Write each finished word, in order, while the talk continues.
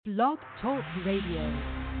Blog Talk Radio.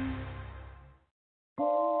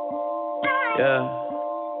 Yeah,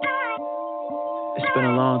 it's been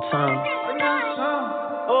a long time.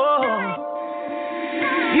 Oh,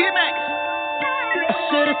 I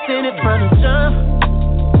should've seen it from the jump.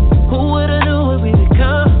 Who would've knew where we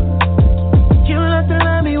become? You love to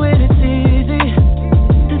love me when it's easy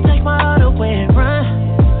to take my heart away and run.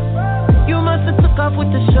 You must've took off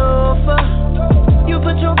with the chauffeur. You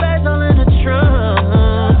put your bags all in the trunk.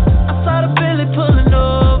 I saw the Billy pulling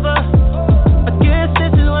over. I guess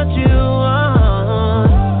this is what you want.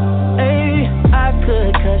 Hey, I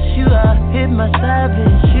could cuss you out, hit my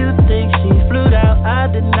savage. You think she flew out, I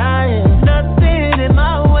deny it. Nothing in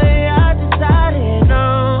my way, I decided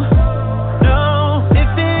no, no.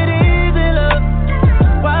 If it isn't love,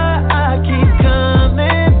 why I keep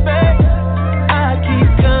coming back? I keep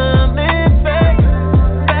coming back,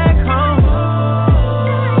 back home.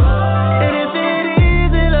 And if it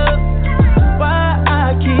isn't love, why I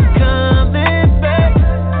keep coming back?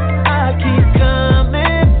 I keep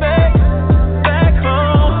coming back, back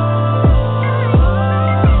home.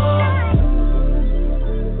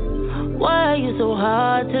 Why are you so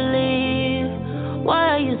hard to leave? Why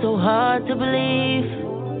are you so hard to believe?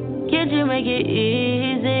 Can't you make it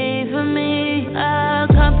easy for me? I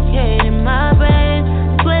complicated my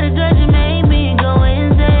brain. Swear to God you made me go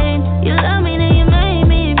insane. You love me then you made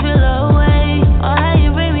me feel away. Oh how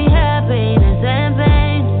you bring me happiness and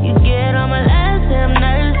pain. You get on my last damn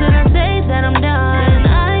nerves when I say that I'm done.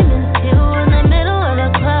 I miss you in the middle of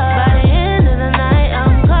the club. By the end of the night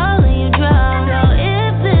I'm calling you drunk. So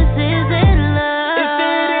if this isn't love, if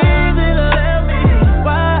it isn't love, tell me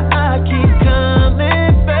why I keep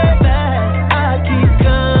coming back. I keep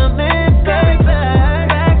coming back,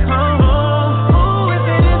 back home. Ooh, if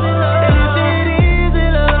it isn't love, if it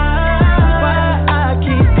isn't love, why I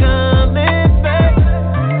keep coming back.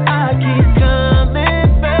 I keep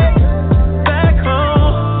coming back, back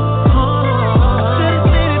home. I should've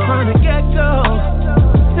seen it from the get-go.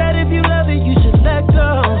 Said if you love it, you should let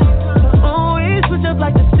go. Oh, we switch up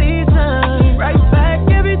like the season. Right back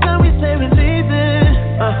every time we say we're leaving.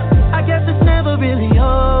 I guess it's never really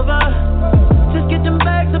over. Just get them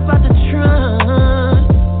bags up out the trunk.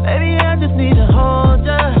 Baby, I just need to hold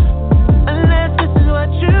ya. Unless this is what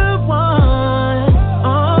you want.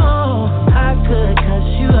 Oh, I could cuss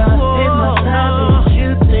you out. Hit my savage.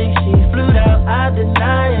 You think she flew out, I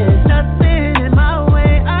deny it. Nothing in my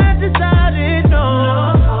way, I decided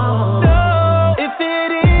no, no. If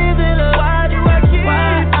it isn't love, why I keep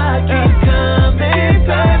coming back? I keep coming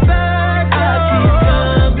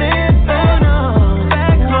back,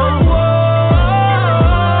 back home.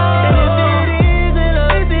 And if it isn't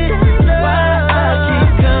love, why I keep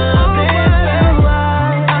coming back?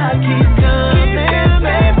 I keep coming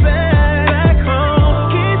back, back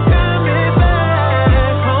home. Keep coming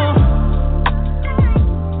back home.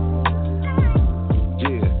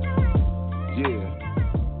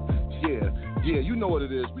 Yeah, you know what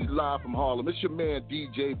it is. We live from Harlem. It's your man,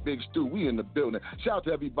 DJ Big Stu. We in the building. Shout out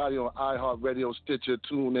to everybody on iHeartRadio, Stitcher,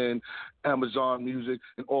 TuneIn, Amazon Music,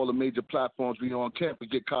 and all the major platforms we on. Can't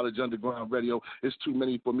forget College Underground Radio. It's too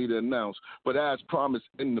many for me to announce. But as promised,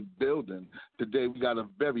 in the building today, we got a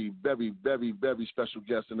very, very, very, very special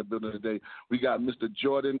guest in the building today. We got Mr.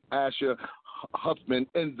 Jordan Asher Huffman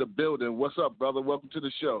in the building. What's up, brother? Welcome to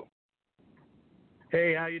the show.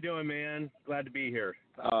 Hey, how you doing, man? Glad to be here.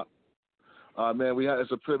 Man,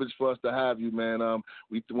 it's a privilege for us to have you, man.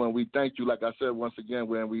 We thank you, like I said once again,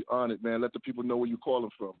 man, we honored, man. Let the people know where you're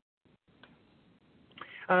calling from.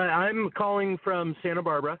 I'm calling from Santa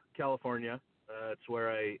Barbara, California. That's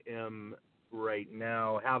where I am right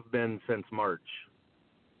now. Have been since March.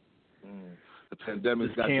 The pandemic's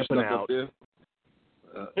Just got you camping stuck out. up there.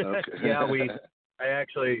 Okay. Yeah, I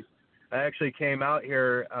actually came out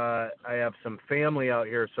here. I have some family out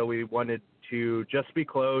here, so we wanted to just be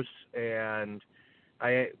close, and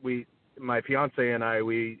my fiancé and I,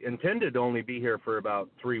 we intended to only be here for about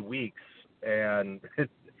 3 weeks, and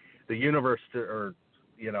the universe or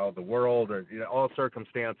the world or all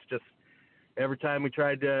circumstance, just every time we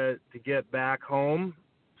tried to get back home,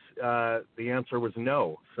 the answer was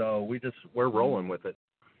no. So we're rolling with it.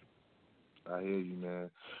 I hear you, man.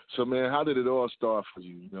 So, man, how did it all start for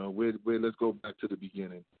you? Let's go back to the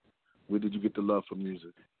beginning. Where did you get the love for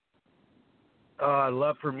music?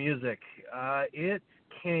 Love for music. It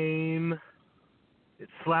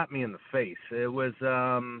slapped me in the face. It was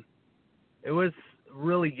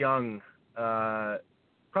really young,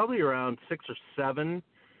 probably around 6 or 7.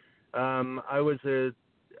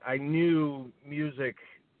 I knew music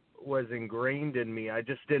was ingrained in me. I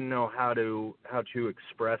just didn't know how to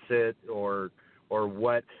express it or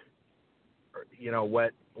what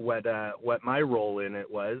my role in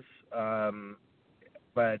it was.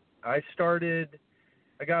 But I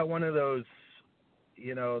got one of those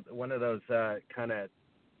kind of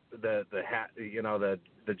the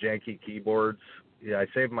janky keyboards. Yeah, I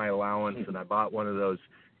saved my allowance and I bought one of those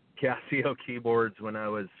Casio keyboards when I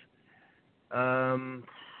was,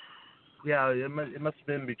 it must have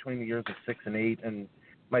been between the years of 6 and 8. And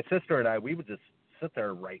my sister and I, we would just sit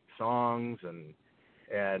there and write songs and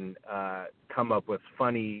come up with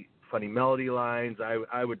funny melody lines.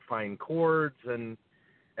 I would find chords, and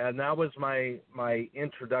that was my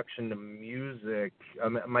introduction to music.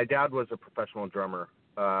 My dad was a professional drummer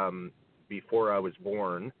before I was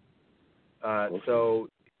born. So,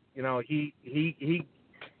 he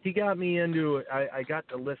got me into. I got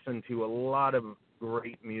to listen to a lot of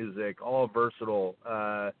great music, all versatile.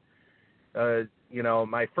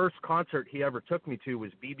 My first concert he ever took me to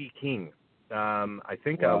was B.B. King. I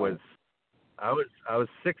think I was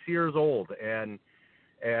 6 years old, and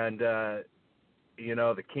the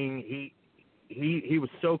King, he was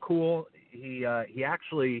so cool. He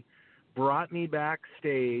actually brought me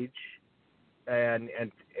backstage and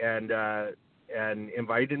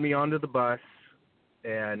invited me onto the bus,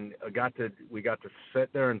 and we got to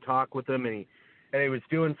sit there and talk with him, and he was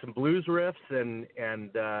doing some blues riffs, and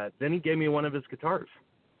then he gave me one of his guitars.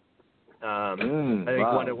 I think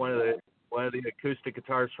one of the acoustic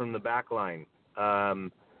guitars from the back line.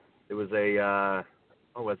 It was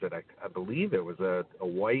what was it? I believe it was a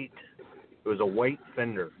white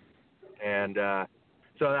Fender, and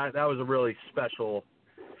so that was a really special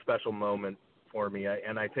moment for me.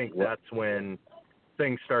 And I think that's when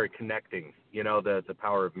things started connecting. The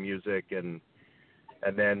power of music, and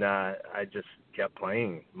then I just kept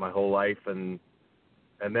playing my whole life, and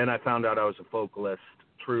then I found out I was a vocalist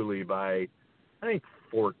truly by, I think,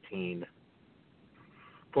 14.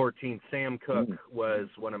 Sam Cooke was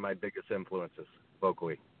one of my biggest influences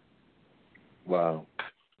vocally. Wow.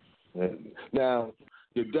 Now,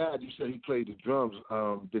 your dad, you said he played the drums.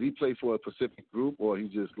 Did he play for a specific group, or he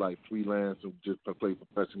just like freelance and just play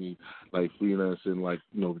professionally, like freelance and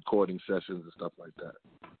recording sessions and stuff like that?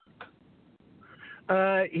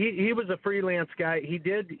 He was a freelance guy. He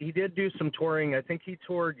did do some touring. I think he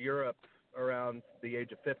toured Europe around the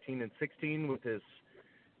age of 15 and 16 with his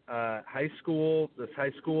high school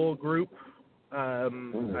group.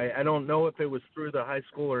 I don't know if it was through the high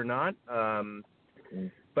school or not,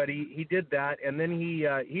 but he did that, and then he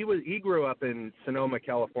grew up in Sonoma,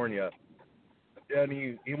 California, and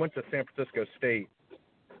he went to San Francisco State,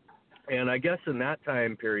 and I guess in that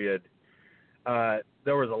time period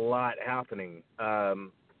there was a lot happening,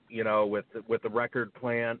 with the record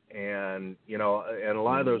plant and and a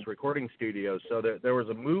lot of those recording studios. So there was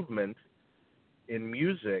a movement in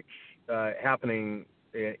music happening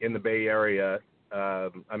in the Bay Area.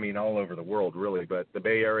 All over the world, really, but the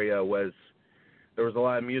Bay Area there was a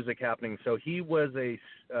lot of music happening. So he was a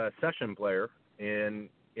session player in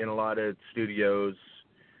a lot of studios.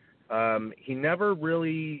 He never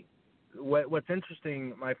really. What's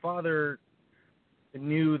interesting, my father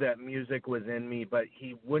knew that music was in me, but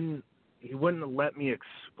he wouldn't let me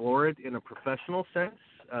explore it in a professional sense.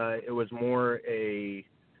 It was more a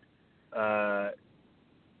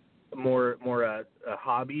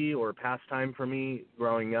hobby or pastime for me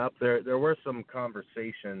growing up. There were some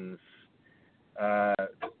conversations.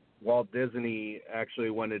 Walt Disney actually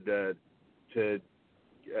wanted to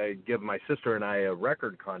give my sister and I a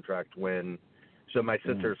record contract so my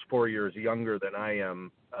sister's 4 years younger than I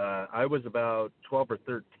am. I was about 12 or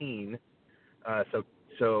 13.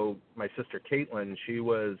 So my sister Caitlin, she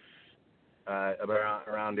was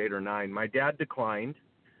around 8 or 9. My dad declined.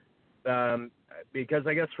 Because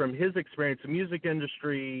I guess from his experience, the music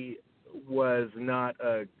industry was not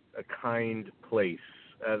a kind place,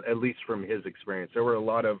 at least from his experience. There were a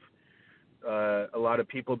lot of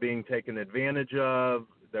people being taken advantage of.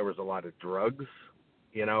 There was a lot of drugs,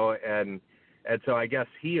 and so I guess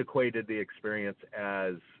he equated the experience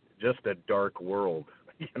as just a dark world,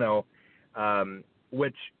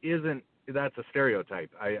 which that's a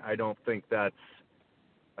stereotype. I don't think that's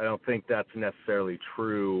necessarily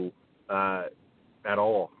true. At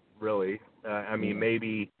all, really.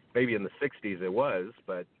 Maybe in the 60s it was,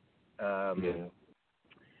 but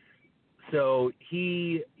so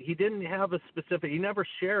he didn't have a specific. He never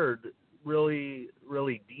shared really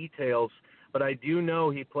details, but I do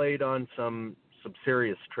know he played on some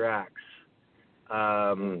serious tracks,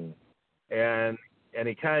 and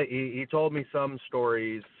he told me some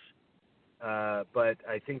stories, but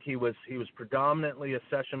I think he was predominantly a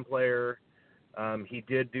session player. He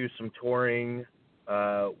did do some touring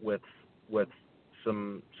with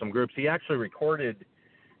some groups. He actually recorded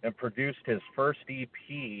and produced his first EP.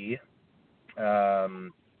 It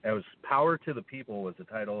was "Power to the People" was the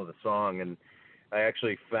title of the song, and I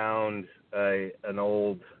actually found an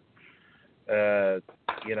old,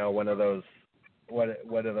 one of those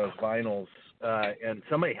vinyls, and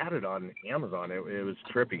somebody had it on Amazon. It was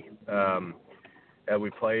trippy. And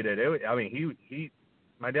we played it.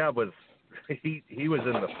 My dad was, he was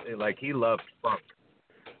in the, like, he loved funk,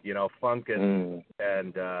 funk and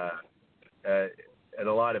a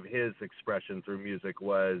lot of his expression through music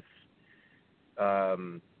was,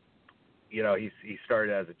 he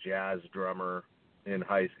started as a jazz drummer in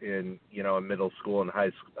middle school and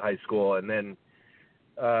high school, and then,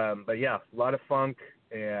 but yeah, a lot of funk,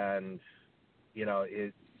 and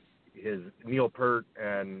his Neil Peart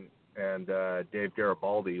and Dave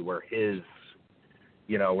Garibaldi were his,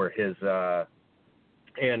 I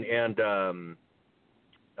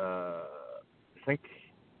think,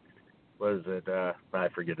 was it, I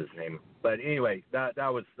forget his name, but anyway, that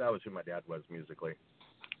was who my dad was musically.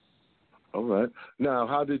 All right. Now,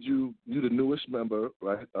 how did you're the newest member,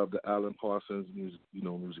 right, of the Alan Parsons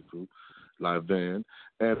music group, live band,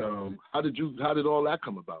 and how did all that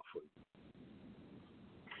come about for you?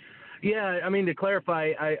 Yeah, I mean, to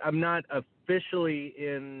clarify, I'm not officially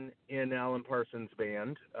in Alan Parsons'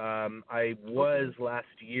 band. I was last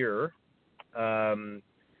year. In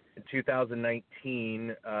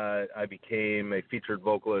 2019, I became a featured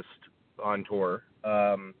vocalist on tour.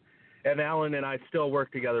 And Alan and I still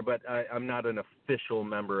work together, but I'm not an official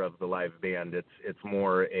member of the live band. It's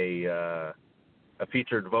more a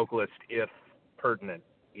featured vocalist if pertinent,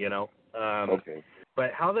 Okay.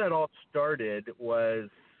 But how that all started was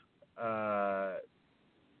I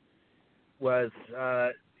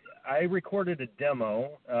recorded a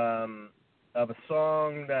demo of a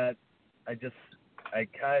song that I just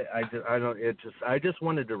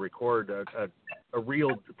wanted to record a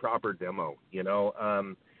real proper demo,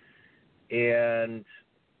 and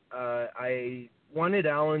I wanted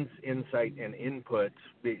Alan's insight and input,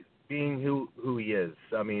 being who he is.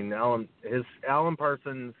 I mean, Alan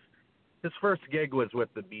Parsons, his first gig was with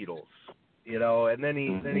the Beatles, and then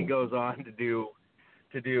he goes on to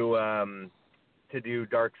do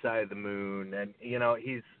Dark Side of the Moon, and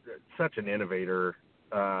he's such an innovator,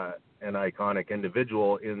 an iconic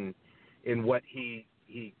individual in what he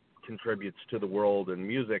contributes to the world and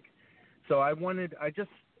music. So I just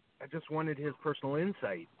wanted his personal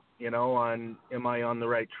insight, on, am I on the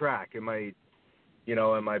right track? Am I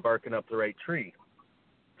barking up the right tree?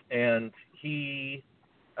 And he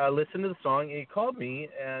listened to the song, and he called me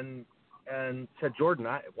and said, "Jordan,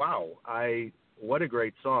 what a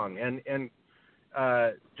great song." And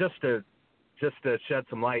just to shed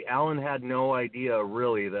some light, Alan had no idea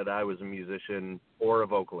really that I was a musician or a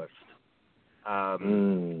vocalist.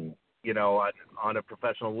 On a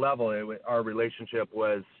professional level, our relationship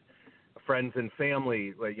was friends and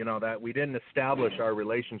family. That we didn't establish our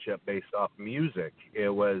relationship based off music. It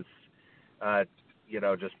was,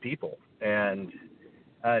 just people. And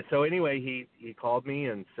so anyway, he called me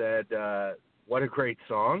and said, "What a great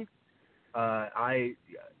song!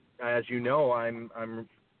 As you know, I'm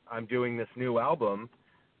doing this new album.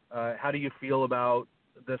 How do you feel about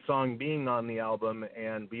the song being on the album?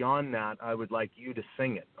 And beyond that, I would like you to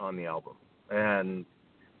sing it on the album." And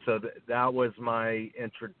so that was my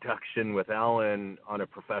introduction with Alan on a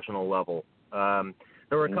professional level. There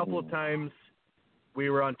were a couple of times we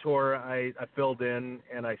were on tour. I filled in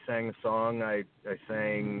and I sang a song. I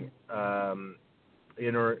sang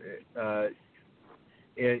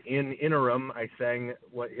in interim. I sang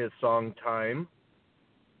his song "Time"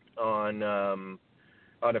 on a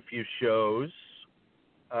few shows.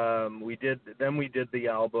 We did the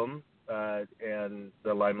album, and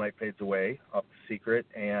The Limelight Fades Away, off The Secret,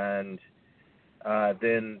 and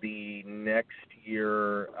then the next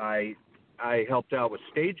year I helped out with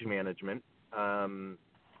stage management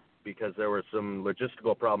because there were some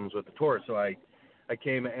logistical problems with the tour. So I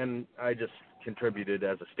came and I just contributed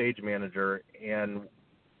as a stage manager, and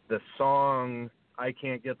the song "I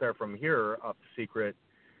Can't Get There From Here" off The Secret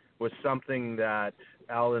was something that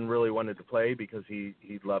Alan really wanted to play because he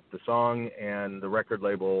loved the song, and the record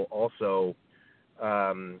label also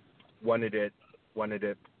wanted it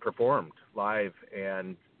performed live.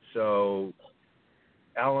 And so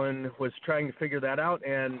Alan was trying to figure that out,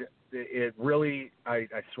 and it really, I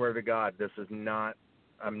swear to God, this is not,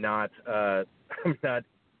 I'm not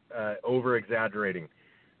over exaggerating.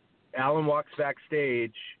 Alan walks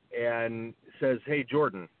backstage and says, "Hey,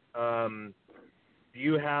 Jordan, do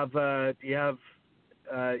you have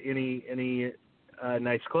any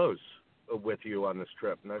nice clothes? with you on this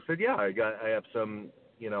trip? And I said, yeah, I have some,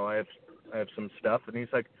 I have some stuff. And he's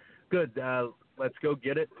like, good, let's go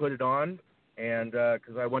get it, put it on, and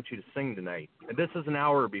because I want you to sing tonight. And this is an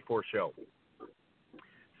hour before show.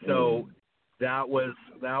 So that was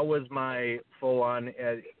my full on.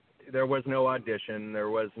 There was no audition. There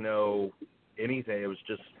was no anything. It was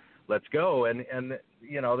just, let's go. And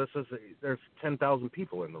there's 10,000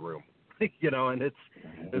 people in the room, and this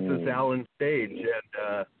is Alan's stage.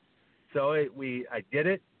 And so I did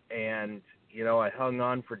it, and, I hung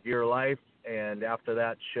on for dear life. And after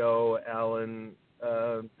that show, Alan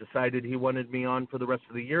decided he wanted me on for the rest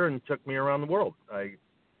of the year and took me around the world. I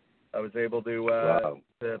was able to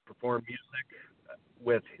perform music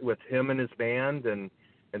with him and his band and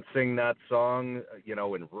sing that song,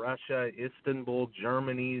 in Russia, Istanbul,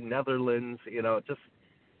 Germany, Netherlands. It's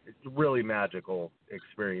a really magical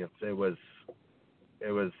experience. It was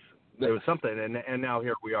something, and now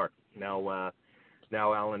here we are. Now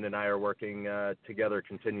Alan and I are working together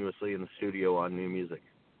continuously in the studio on new music.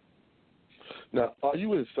 Now, are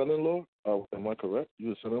you his son-in-law? Am I correct? You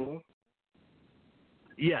his son-in-law?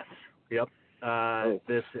 Yes. Yep.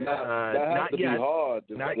 This that not yet. Hard.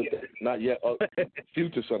 Not yet.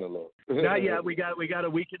 Future son-in-law. Not yet. We got a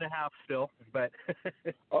week and a half still, but.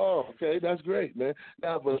 Oh, okay, that's great, man.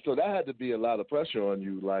 Now, so that had to be a lot of pressure on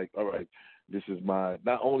you. Like, all right, this is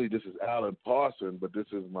not only this is Alan Parsons, but this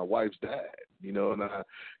is my wife's dad. And I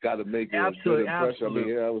got to make a good impression. Absolutely. I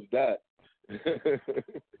mean, I was that.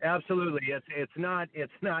 Absolutely. It's not.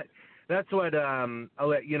 That's what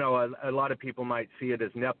a lot of people might see it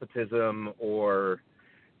as nepotism or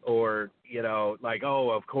like, oh,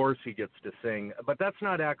 of course he gets to sing, but that's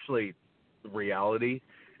not actually the reality.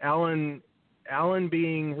 Alan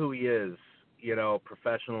being who he is,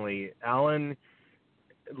 professionally, Alan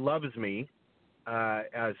loves me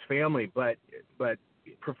as family, but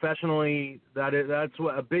professionally, that's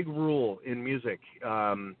what a big rule in music.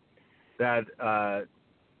 That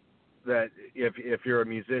if you're a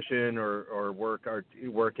musician or work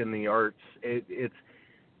in the arts, it's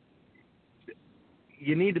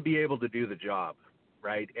you need to be able to do the job,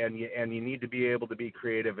 right? And you need to be able to be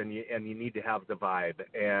creative, and you need to have the vibe,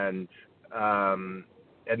 and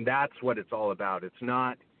that's what it's all about. It's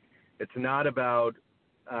not about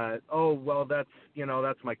oh, well, that's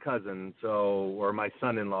my cousin, or my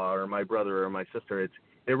son-in-law or my brother or my sister.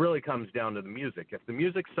 It really comes down to the music. If the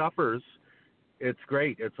music suffers, it's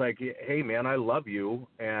great. It's like, hey, man, I love you,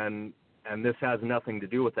 and this has nothing to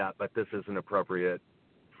do with that, but this isn't appropriate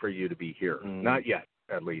for you to be here. Not yet,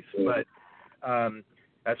 at least. But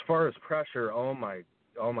as far as pressure, oh my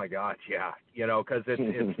gosh, yeah, because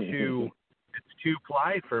it's too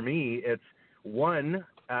ply for me. It's one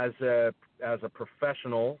as a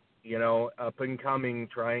professional, up and coming,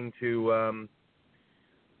 trying to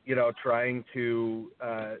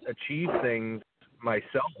achieve things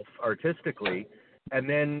myself artistically, and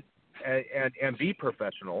then and be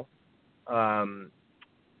professional, and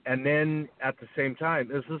then at the same time,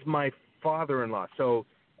 this is my father-in-law. So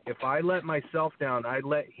if I let myself down, I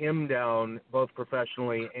let him down, both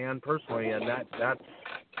professionally and personally, and that's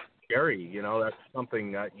scary. That's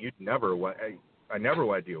something that I never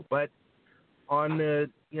want to do. But on the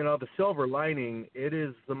silver lining, it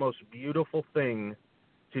is the most beautiful thing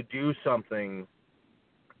to do something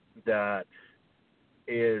that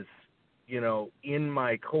is, in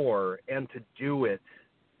my core, and to do it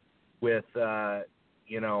with,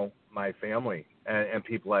 my family and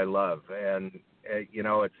people I love. And,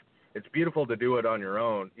 it's beautiful to do it on your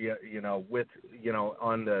own, with,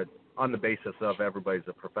 on the basis of everybody's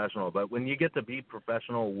a professional. But when you get to be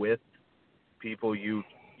professional with people you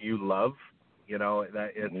love,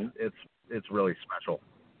 that it's really special.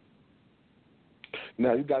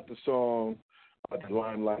 Now, you got the song "The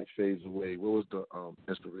Limelight Fades Away." What was the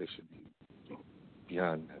inspiration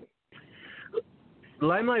behind that?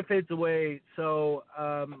 Limelight Fades Away. So,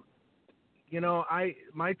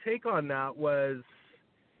 my take on that was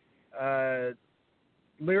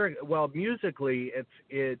musically,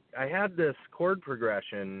 I had this chord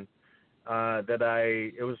progression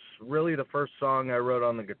it was really the first song I wrote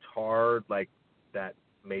on the guitar, like, that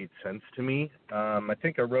made sense to me. I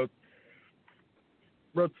think I wrote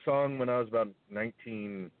the song when I was about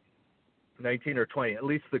 19 or 20, at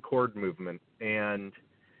least the chord movement. And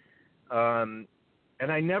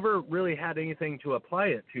I never really had anything to apply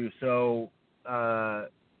it to. So, I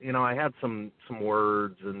had some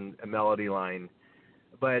words and a melody line,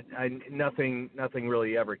 but nothing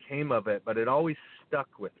really ever came of it, but it always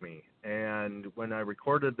stuck with me. And when I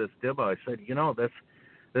recorded this demo, I said,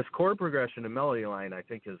 this chord progression and melody line, I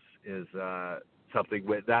think is something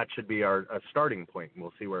that should be a starting point, and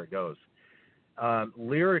we'll see where it goes.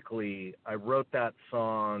 Lyrically, I wrote that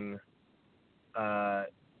song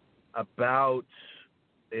about.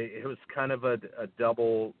 It was kind of a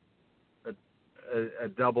double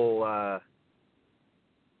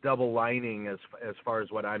lining as far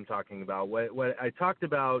as what I'm talking about. What I talked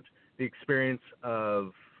about the experience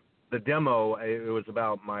of the demo. It was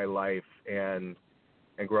about my life and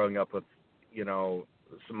growing up with,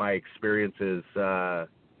 my experiences.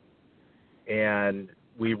 And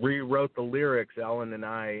we rewrote the lyrics, Alan and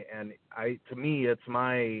I. And to me, it's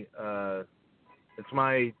my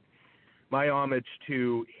homage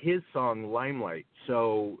to his song Limelight.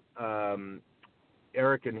 So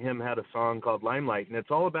Eric and him had a song called Limelight, and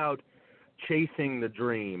it's all about chasing the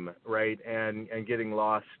dream, right? And getting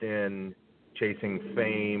lost in chasing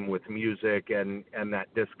fame with music and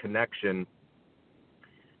that disconnection.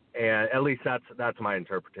 And at least that's my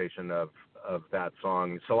interpretation of that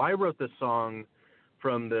song. So I wrote this song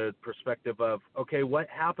from the perspective of, okay, what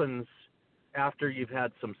happens after you've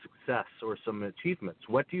had some success or some achievements?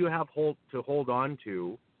 What do you have to hold on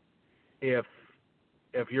to if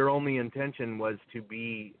your only intention was to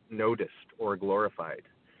be noticed or glorified?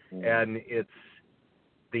 And it's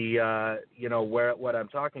the what I'm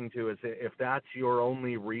talking to is, if that's your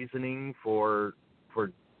only reasoning for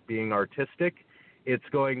being artistic, it's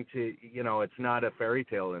going to, it's not a fairy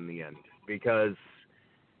tale in the end, because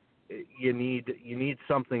you need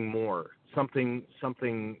something more, something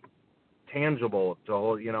tangible to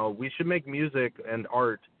hold. We should make music and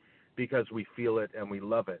art because we feel it and we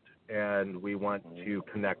love it and we want to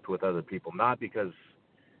connect with other people, not because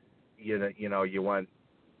you want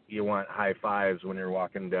high fives when you're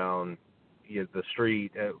walking down the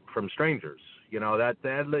street from strangers. That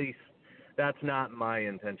at least that's not my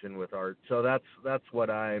intention with art. So that's what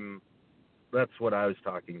I was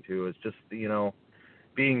talking to, is just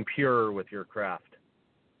being pure with your craft.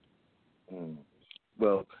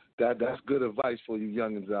 Well, that's good advice for you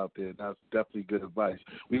youngins out there. That's definitely good advice.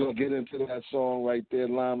 We're going to get into that song right there,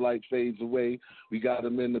 Limelight Fades Away. We got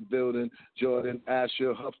him in the building. Jordan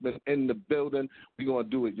Asher Huffman in the building. We're going to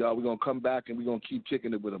do it, y'all. We're going to come back and we're going to keep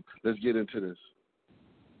kicking it with him. Let's get into this.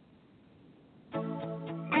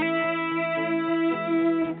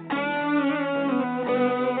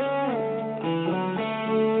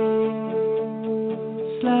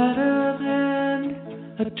 Sleight of hand,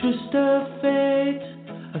 a twist of fate,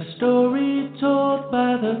 a story told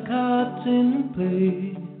by the cards in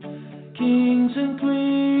play. Kings and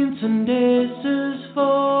queens and aces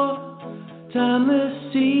for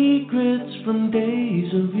timeless secrets from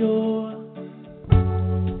days of yore.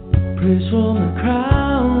 Praise from the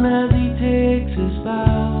crown as he takes his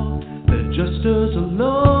bow. The justice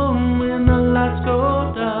alone when the lights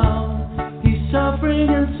go down. He's suffering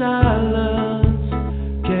in silence.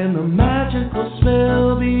 Can the magical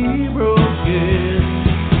spell be broken?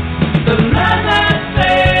 The madness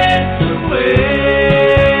fades away.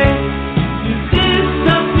 You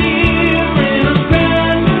disappear in a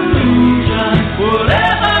grand illusion.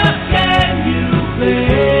 Whatever can you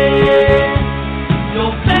play?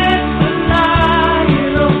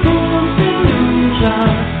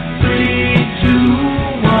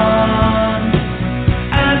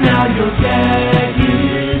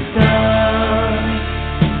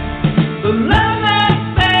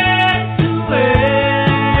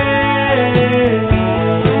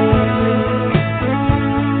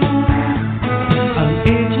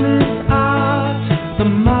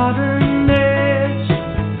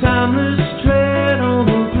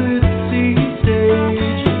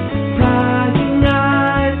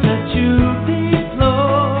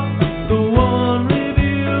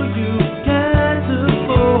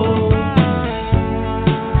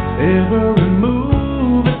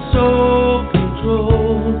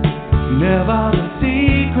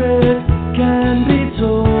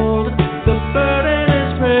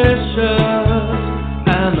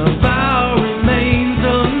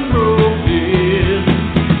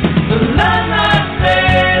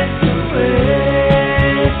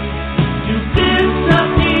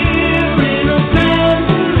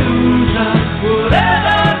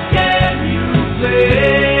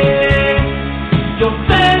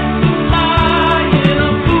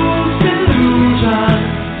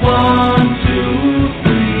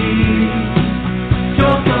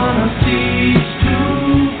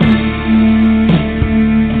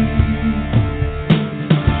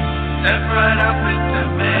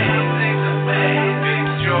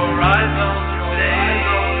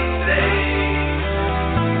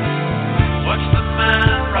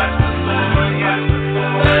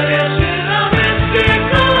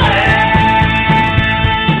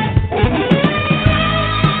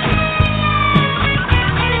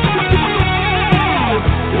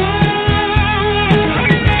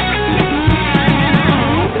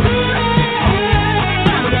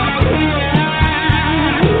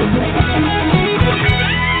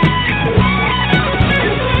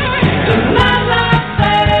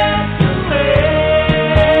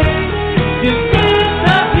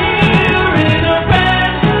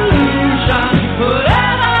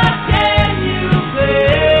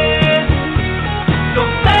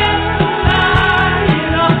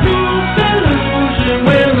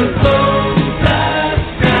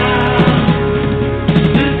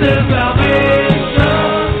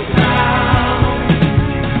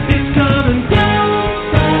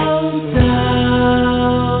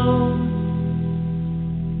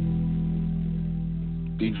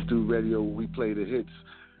 we play the hits.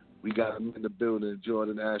 We got him in the building,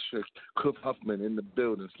 Jordan Asher Huffman in the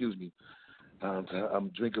building. Excuse me. I'm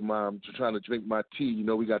trying to drink my tea. You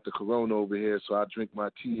know, we got the Corona over here, so I drink my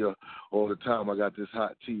tea all the time. I got this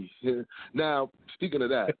hot tea. Now, speaking of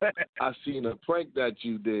that, I seen a prank that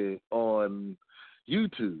you did on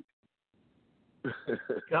YouTube.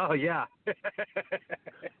 Oh yeah.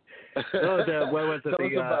 What was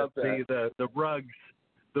it? The rugs.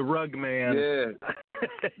 The rug man.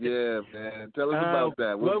 Yeah, man. Tell us about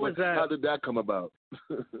that. What was that? How did that come about?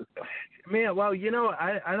 Man, well, you know,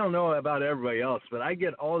 I don't know about everybody else, but I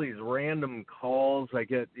get all these random calls. I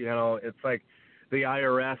get, you know, it's like the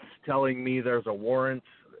IRS telling me there's a warrant,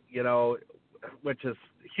 you know, which is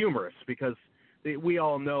humorous because we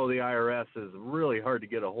all know the IRS is really hard to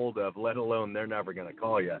get a hold of, let alone they're never going to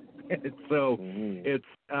call you. So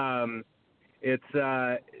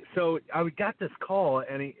so I got this call,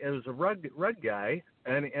 and it was a rug guy,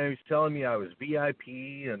 and he was telling me I was VIP,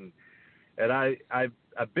 and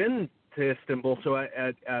I've been to Istanbul, so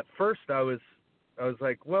at first I was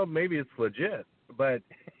like, well, maybe it's legit, but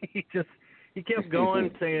he kept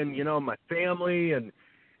going saying, you know, my family, and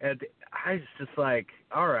I was just like,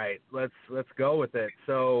 all right, let's go with it.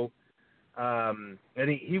 So and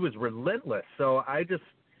he was relentless, so I just,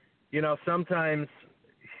 you know, sometimes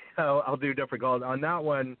I'll do different calls. On that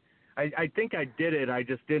one, I think I did it. I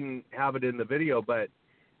just didn't have it in the video. But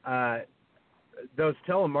those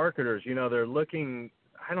telemarketers, you know, they're looking.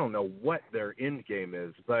 I don't know what their end game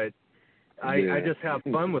is, but I just have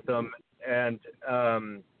fun with them. And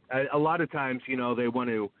a lot of times, you know, they want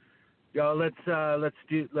to,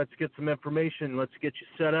 let's get some information. Let's get you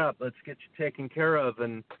set up. Let's get you taken care of.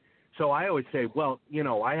 And so I always say, well, you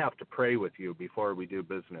know, I have to pray with you before we do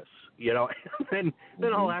business, you know, and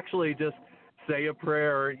then I'll actually just say a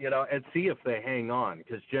prayer, you know, and see if they hang on,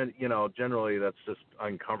 because, you know, generally that's just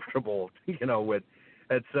uncomfortable, you know,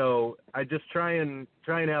 and so I just try and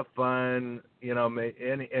have fun, you know,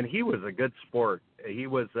 and he was a good sport. He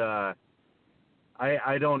was,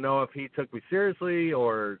 I don't know if he took me seriously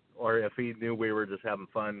or if he knew we were just having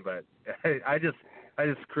fun, but I just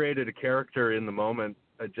created a character in the moment.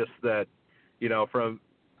 Just that, you know, from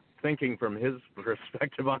thinking from his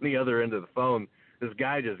perspective on the other end of the phone, this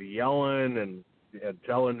guy just yelling and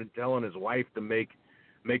telling his wife to make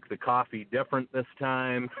the coffee different this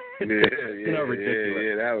time. You know, ridiculous.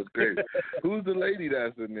 Yeah, that was great. Who's the lady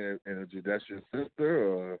that's in there, Energy? That's your sister,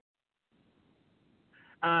 or?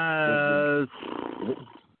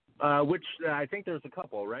 Which I think there's a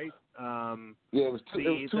couple, right? Yeah, it was two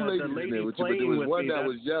ladies in there with you, but there was one that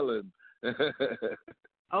was yelling.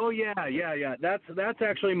 Oh yeah. That's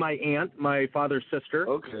actually my aunt, my father's sister.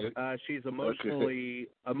 Okay. She's emotionally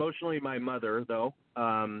my mother though,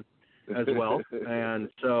 as well. And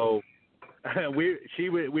so we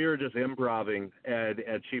were just improvising,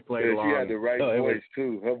 and she played along. She had the right voice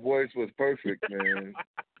too. Her voice was perfect, man.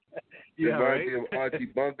 Yeah, right. It reminded me of Archie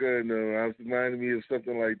Bunker, and I was reminding me of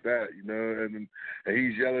something like that, you know. And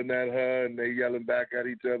he's yelling at her, and they yelling back at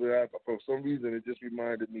each other. For some reason, it just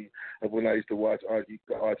reminded me of when I used to watch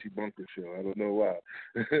the Archie Bunker show. I don't know why.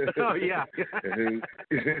 Oh yeah.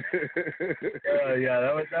 Yeah,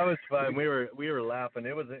 that was fun. We were laughing.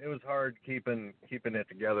 It was hard keeping it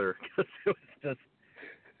together because it was just.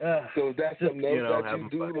 So that's something else, you know, that you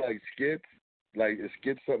do, fun. like skits. Like, is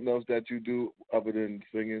skit something else that you do other than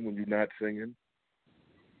singing when you're not singing?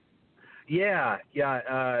 Yeah.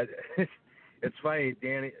 It's funny.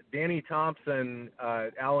 Danny Thompson,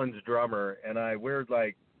 Alan's drummer, and we're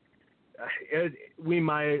like,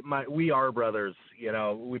 we are brothers, you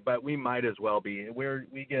know. But we might as well be.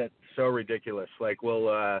 We get so ridiculous. Like,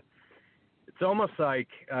 it's almost like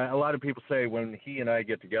a lot of people say when he and I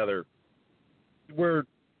get together, we're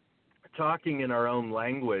talking in our own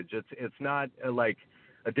language. It's not like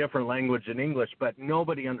a different language in English, but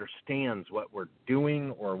nobody understands what we're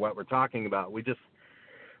doing or what we're talking about. We just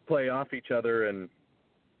play off each other, and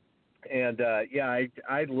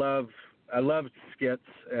I love skits,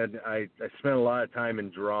 and I spent a lot of time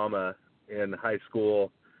in drama in high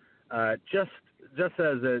school, just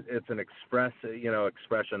as it's an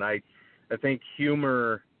expression. I think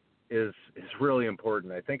humor is really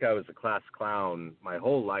important. I think I was a class clown my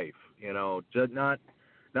whole life, you know, just not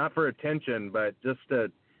for attention, but just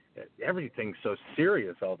everything's so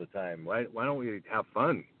serious all the time. Why don't we have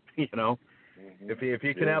fun, you know? Mm-hmm. If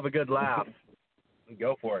you can have a good laugh,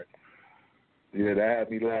 go for it. Yeah, that had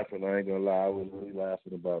me laughing. I ain't gonna lie, I was really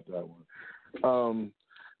laughing about that one.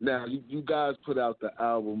 Now you guys put out the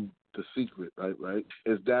album The Secret, right?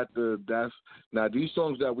 Is that's now these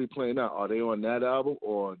songs that we playing out, are they on that album,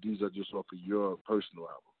 or these are just off of your personal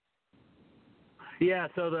album? Yeah,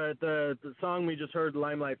 so the song we just heard,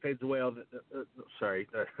 "Limelight Fades Away,"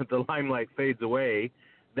 the "Limelight Fades Away,"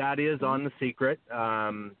 that is on The Secret,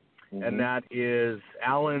 and that is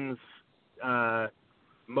Alan's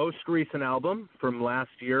most recent album from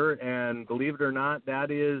last year, and believe it or not,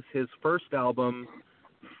 that is his first album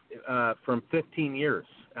from 15 years.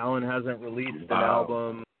 Alan hasn't released an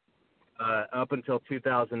album up until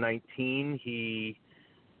 2019. He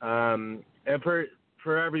and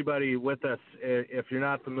for everybody with us, if you're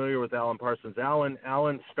not familiar with Alan Parsons,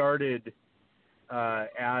 Alan started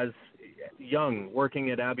as young, working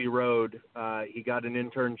at Abbey Road. He got an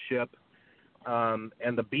internship,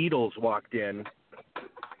 and the Beatles walked in,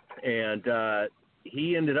 and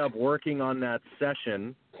he ended up working on that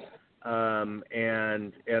session, and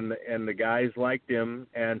the guys liked him,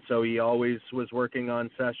 and so he always was working on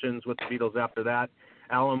sessions with the Beatles after that.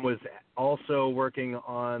 Alan was also working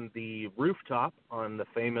on the Rooftop, on the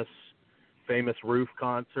famous Roof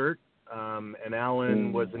concert, and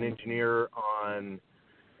Alan was an engineer on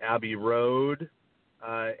Abbey Road,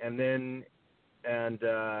 and then he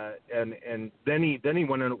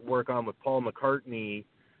went to work on with Paul McCartney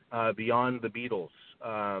beyond the Beatles,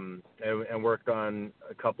 and worked on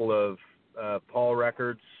a couple of Paul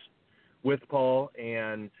records with Paul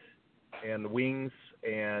and the Wings,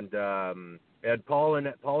 and Paul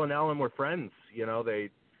and Alan were friends. You know,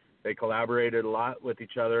 they collaborated a lot with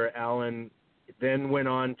each other. Alan then went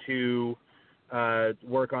on to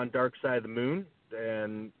work on Dark Side of the Moon,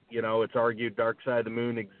 and you know, it's argued Dark Side of the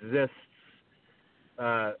Moon exists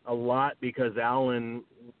a lot because Alan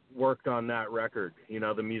worked on that record. You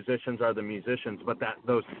know, the musicians are the musicians, but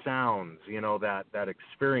those sounds, you know, that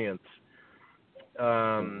experience,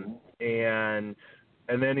 and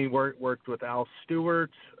then he worked with Al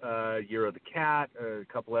Stewart, Year of the Cat, a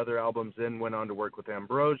couple other albums. Then went on to work with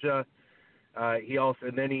Ambrosia.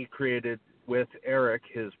 And then he created with Eric,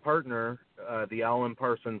 his partner, the Alan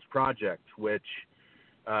Parsons Project, which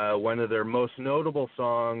one of their most notable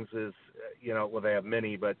songs is, you know, well, they have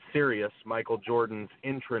many, but Sirius, Michael Jordan's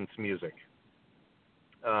entrance music.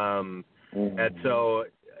 And so,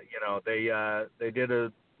 you know, they did I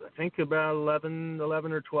think about 11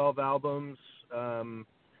 or 12 albums.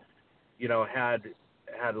 You know, had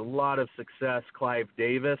a lot of success. Clive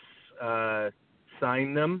Davis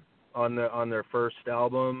signed them on their first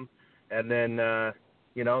album, and then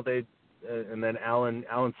you know, and then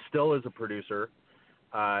Alan still is a producer,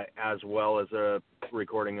 as well as a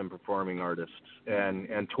recording and performing artist,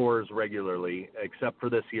 and tours regularly, except for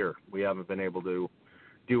this year. We haven't been able to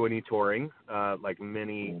do any touring like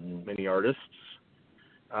many artists.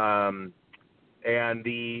 And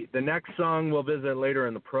the next song we'll visit later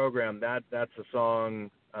in the program, that's a song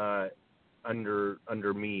Under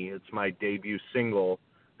Me. It's my debut single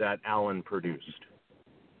that Alan produced.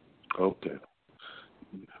 Okay.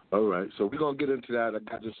 All right. So we're gonna get into that. I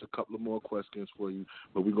got just a couple of more questions for you,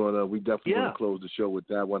 but we definitely gonna close the show with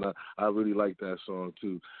that one. I really like that song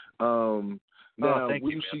too. Now,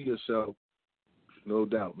 will you see yourself? No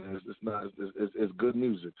doubt, man. It's good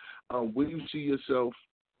music. Will you see yourself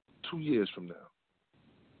 2 years from now?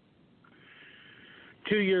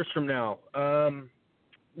 2 years from now.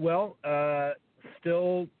 Well,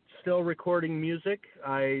 still recording music.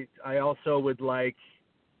 I also would like,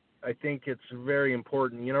 I think it's very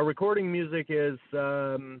important. You know, recording music is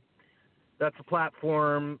that's a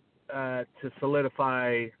platform to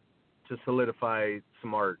solidify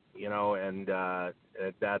some art. You know, and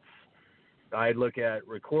I look at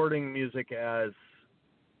recording music as,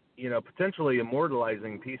 you know, potentially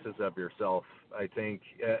immortalizing pieces of yourself. I think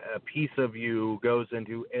a piece of you goes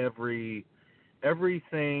into everything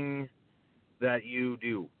that you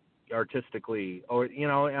do artistically, or, you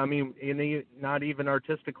know, I mean, not even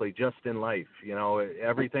artistically, just in life. You know,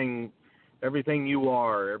 everything you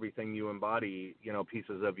are, everything you embody, you know,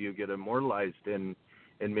 pieces of you get immortalized in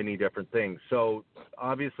many different things. So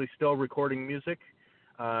obviously still recording music.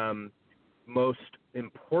 Most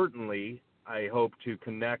importantly, I hope to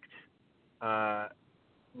connect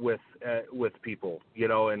with people, you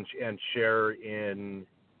know, and share in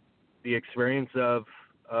the experience of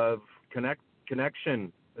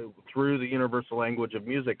connection through the universal language of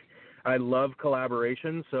music. I love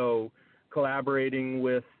collaboration, so collaborating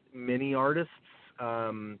with many artists,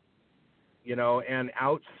 you know, and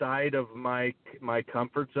outside of my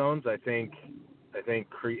comfort zones, I think in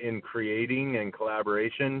creating and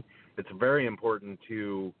collaboration, it's very important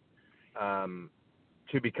to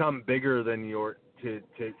become bigger than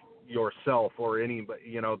yourself or anybody.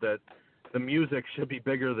 You know, that the music should be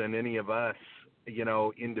bigger than any of us, you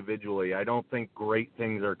know, individually. I don't think great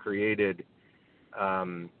things are created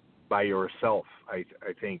by yourself. I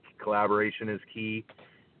think collaboration is key.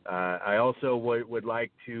 I also would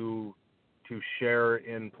like to share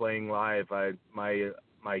in playing live. My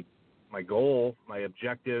goal, my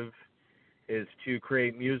objective is to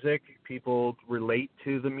create music. People relate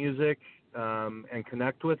to the music and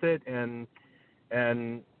connect with it, and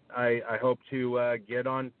I hope to get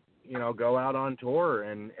on, go out on tour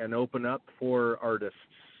and open up for artists,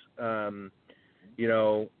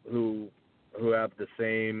 who have the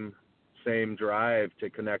same drive to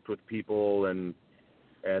connect with people and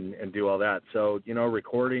do all that. So,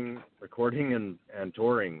 recording and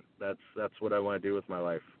touring, that's what I want to do with my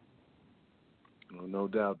life. No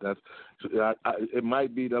doubt. It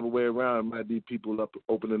might be the other way around. It might be people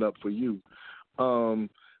opening up for you. Now, and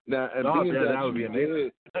that would be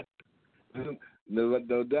amazing.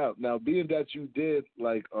 No doubt. Now, being that you did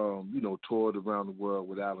toured around the world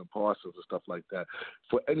with Alan Parsons and stuff like that,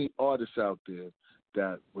 for any artists out there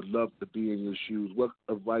that would love to be in your shoes, what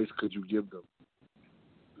advice could you give them?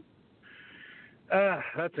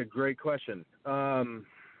 That's a great question. I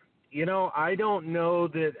don't know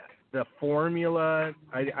that the formula,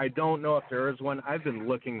 I don't know if there is one. I've been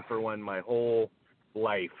looking for one my whole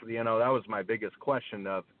life. That was my biggest question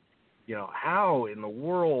of, how in the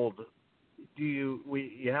world do you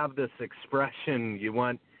have this expression you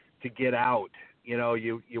want to get out,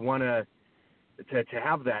 you want to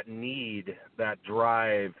have that need, that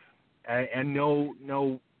drive, and no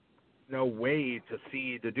way to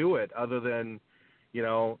do it other than,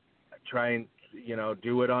 try and,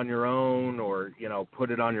 do it on your own or, put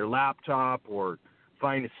it on your laptop or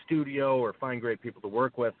find a studio or find great people to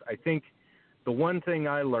work with. I think the one thing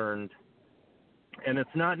I learned, and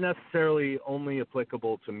it's not necessarily only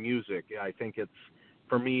applicable to music. I think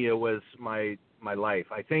for me, it was my life.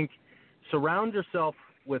 I think surround yourself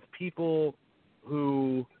with people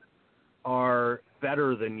who are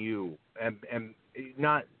better than you and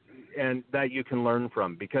that you can learn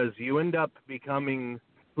from, because you end up becoming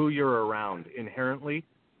who you're around inherently.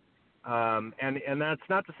 And that's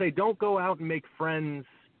not to say don't go out and make friends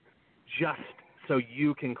just so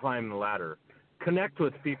you can climb the ladder. Connect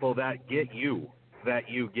with people that get you, that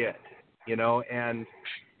you get, and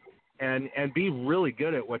be really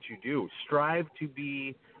good at what you do. Strive to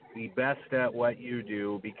be the best at what you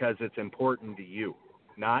do because it's important to you,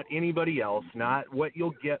 not anybody else, not what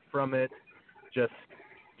you'll get from it. Just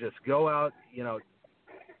go out,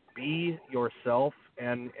 be yourself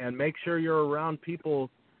and make sure you're around people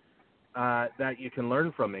that you can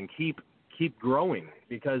learn from and keep growing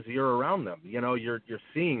because you're around them. You're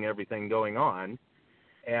seeing everything going on,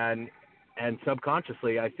 and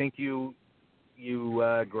subconsciously, I think you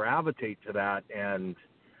gravitate to that and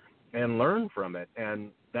learn from it.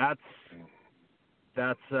 And that's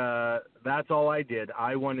all I did.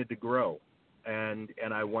 I wanted to grow, and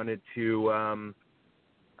I wanted to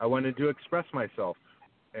express myself,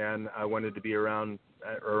 and I wanted to be around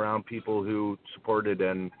people who supported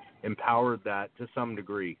and empowered that to some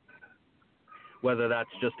degree, whether that's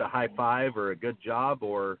just a high five or a good job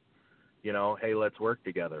or, hey, let's work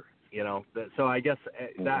together. So I guess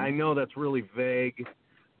that, I know that's really vague,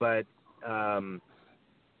 but I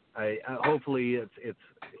hopefully it's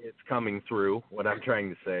coming through what I'm trying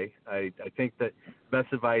to say. I think that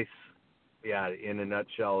best advice, in a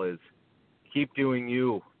nutshell, is keep doing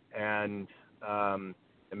you and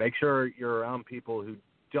make sure you're around people who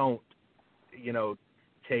don't,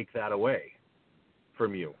 take that away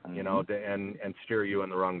from you, and steer you in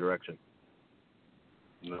the wrong direction.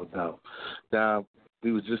 No doubt. Now,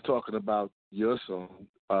 we were just talking about your song,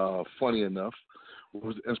 Funny Enough. What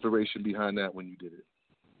was the inspiration behind that when you did it?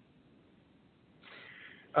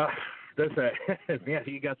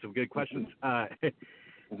 You got some good questions.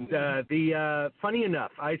 The Funny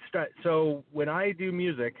Enough, so when I do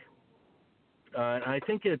music, and I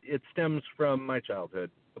think it stems from my childhood,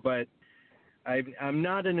 but I'm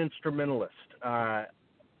not an instrumentalist. I'm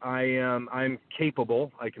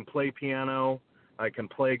capable. I can play piano. I can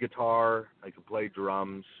play guitar. I can play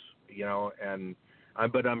drums.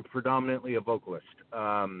 But I'm predominantly a vocalist.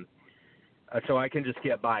 So I can just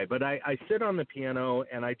get by. But I sit on the piano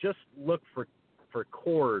and I just look for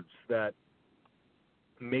chords that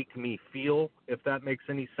make me feel, if that makes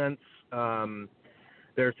any sense.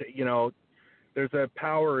 There's a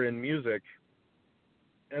power in music,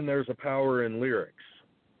 and there's a power in lyrics.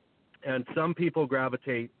 And some people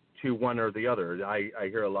gravitate to one or the other. I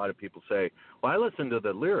hear a lot of people say, well, I listen to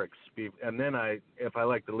the lyrics, and then if I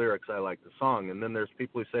like the lyrics, I like the song. And then there's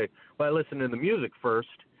people who say, well, I listen to the music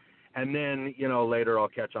first, and then, later I'll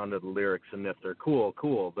catch on to the lyrics, and if they're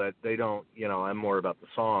cool, but they don't, I'm more about the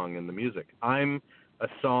song and the music. I'm a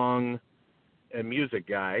song a music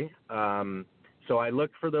guy. So I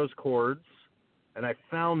looked for those chords, and I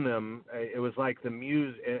found them. It was like the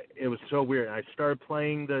music. It was so weird. I started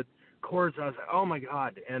playing the chords. I was like, oh my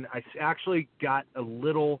God! And I actually got a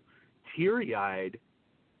little teary-eyed,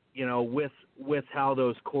 with how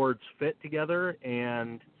those chords fit together,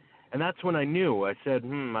 and that's when I knew. I said,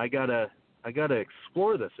 I gotta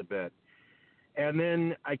explore this a bit. And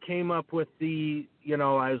then I came up with I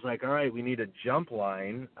was like, all right, we need a jump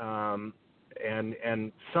line,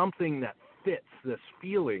 and something that fits this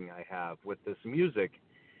feeling I have with this music.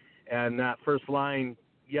 And that first line,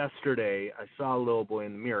 yesterday, I saw a little boy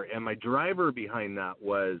in the mirror. And my driver behind that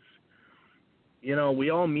was, we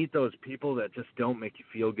all meet those people that just don't make you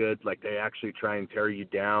feel good. Like they actually try and tear you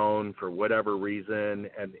down for whatever reason.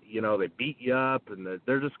 And, they beat you up and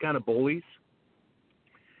they're just kind of bullies.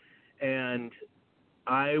 And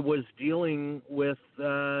I was dealing with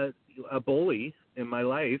a bully in my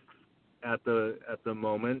life at the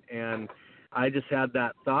moment, and I just had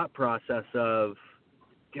that thought process of,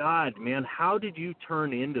 God, man, how did you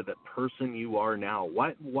turn into the person you are now?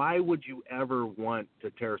 Why would you ever want to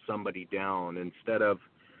tear somebody down instead of,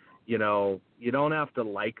 you don't have to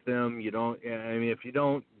like them. If you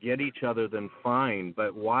don't get each other, then fine.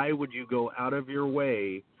 But why would you go out of your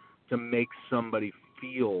way to make somebody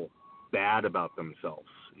feel bad about themselves?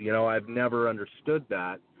 I've never understood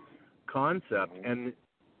that concept. And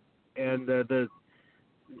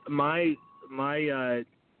my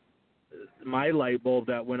light bulb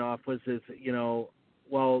that went off was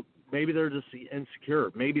well, maybe they're just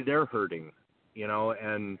insecure. Maybe they're hurting,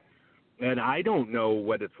 and I don't know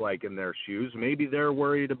what it's like in their shoes. Maybe they're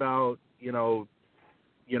worried about,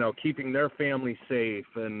 keeping their family safe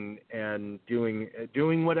and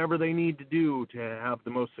doing whatever they need to do to have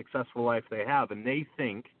the most successful life they have. And they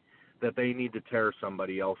think that they need to tear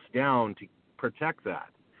somebody else down to protect that.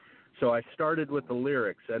 So I started with the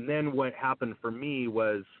lyrics, and then what happened for me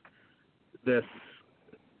was this.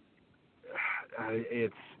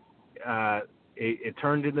 It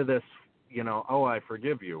turned into this. Oh, I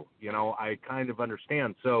forgive you. I kind of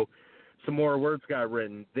understand. So some more words got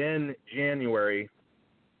written. Then January,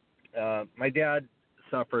 my dad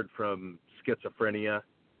suffered from schizophrenia,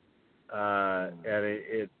 and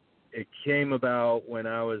it came about when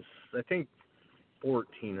I was, I think,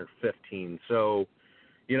 14 or 15. So,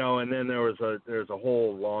 and then there's a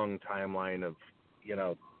whole long timeline of,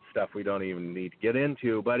 stuff we don't even need to get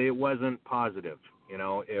into, but it wasn't positive.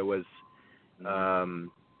 It was,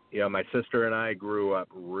 my sister and I grew up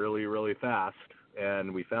really, really fast,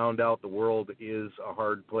 and we found out the world is a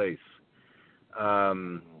hard place.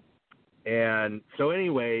 And so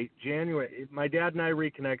anyway, January, my dad and I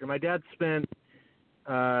reconnected. My dad spent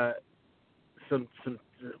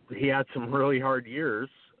he had some really hard years,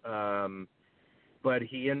 but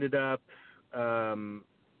he ended up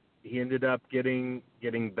getting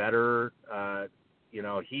better.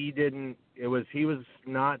 He was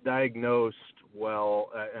not diagnosed well.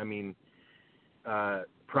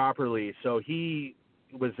 Properly. So he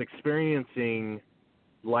was experiencing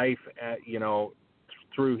life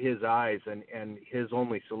through his eyes, and his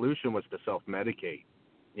only solution was to self-medicate,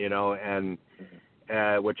 and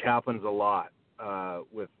which happens a lot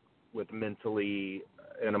with mentally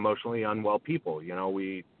and emotionally unwell people.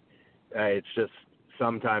 It's just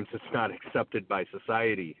sometimes it's not accepted by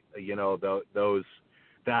society.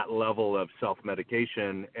 That level of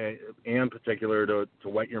self-medication, and particular to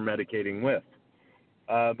what you're medicating with.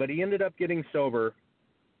 But he ended up getting sober,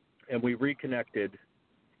 and we reconnected.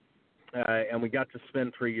 And we got to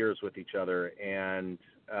spend 3 years with each other, and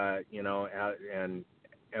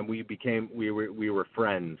and we were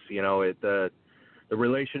friends. The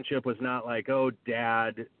relationship was not like, oh,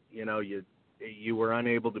 Dad, you were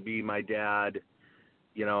unable to be my dad,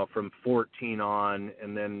 from 14 on,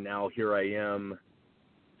 and then now here I am,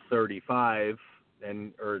 35,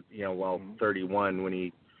 31 when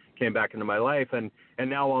he came back into my life, and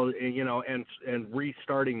now and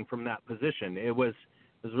restarting from that position. It was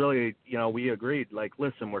really, we agreed, like,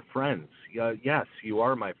 listen, we're friends. Yes, you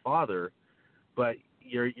are my father, but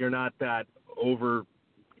you're not that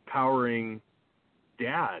overpowering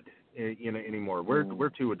dad, anymore. We're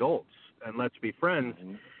two adults, and let's be friends.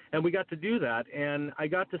 Mm-hmm. And we got to do that, and I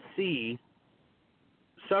got to see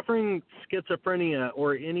suffering schizophrenia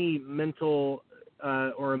or any mental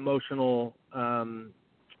or emotional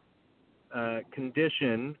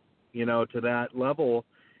condition, to that level,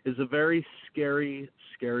 is a very scary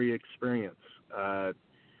experience,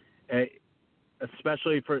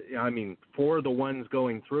 especially for the ones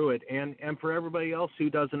going through it, and for everybody else who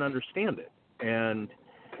doesn't understand it. And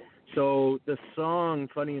so the song,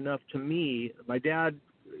 funny enough to me, my dad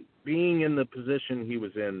being in the position he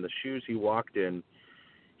was in, the shoes he walked in,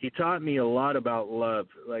 he taught me a lot about love.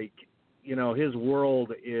 Like, you know, his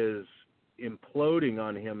world is imploding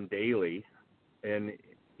on him daily, and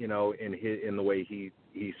you know, in the way he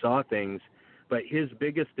saw things. But his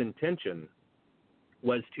biggest intention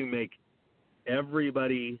was to make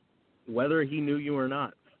everybody, whether he knew you or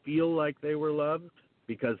not, feel like they were loved,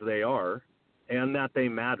 because they are, and that they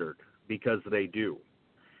mattered, because they do.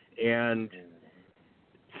 And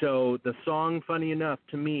so the song, funny enough,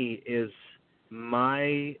 to me, is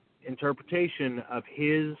my interpretation of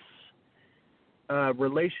his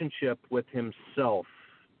relationship with himself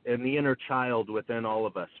and the inner child within all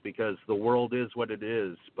of us, because the world is what it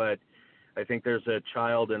is. But I think there's a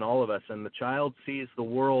child in all of us, and the child sees the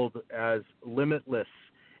world as limitless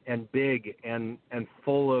and big and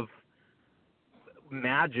full of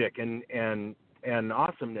magic and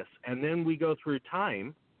awesomeness. And then we go through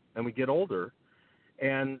time and we get older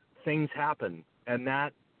and things happen, and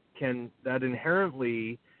that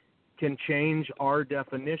inherently can change our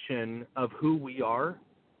definition of who we are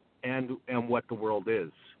and what the world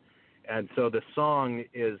is. And so the song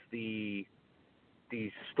is the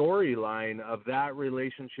storyline of that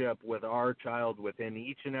relationship with our child within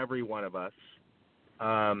each and every one of us,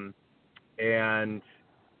 and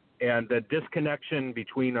the disconnection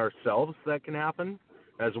between ourselves that can happen,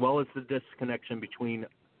 as well as the disconnection between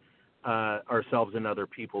ourselves and other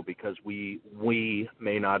people, because we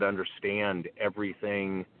may not understand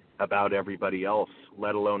everything about everybody else,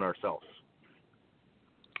 let alone ourselves.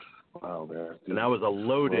 Wow, man. And that was a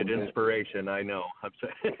loaded inspiration, I know. I'm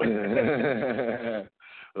sorry.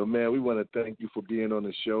 Well, man, we want to thank you for being on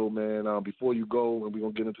the show, man. Before you go, and we're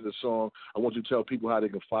going to get into the song, I want you to tell people how they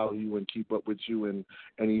can follow you and keep up with you, and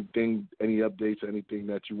any updates, anything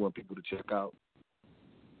that you want people to check out.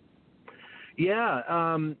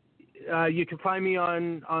 Yeah, you can find me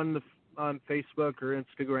on Facebook or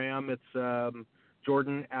Instagram. It's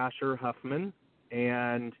Jordan Asher Huffman.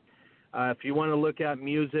 And if you want to look at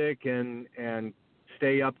music and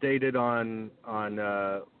stay updated on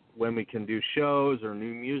when we can do shows or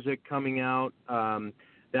new music coming out,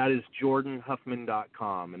 that is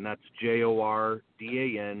jordanhuffman.com, and that's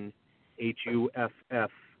JORDANHUFFMAN.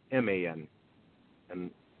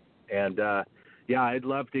 And yeah, I'd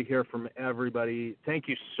love to hear from everybody. Thank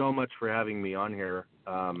you so much for having me on here.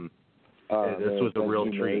 This was a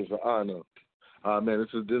real treat. It was an honor. Man,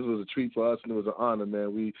 this was a treat for us, and it was an honor,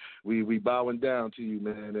 man. We bowing down to you,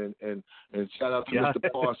 man, and shout out to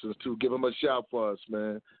Mr. Parsons too. Give him a shout for us,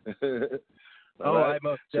 man. Right? I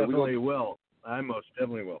most definitely will.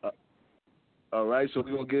 All right, so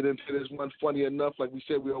we're going to get into this one. Funny enough, like we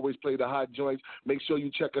said, we always play the hot joints. Make sure you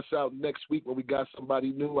check us out next week when we got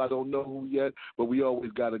somebody new. I don't know who yet, but we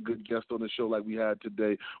always got a good guest on the show like we had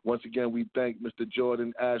today. Once again, we thank Mr.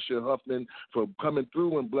 Jordan Asher Huffman for coming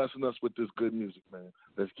through and blessing us with this good music, man.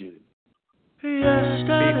 Let's get it.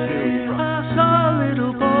 Yesterday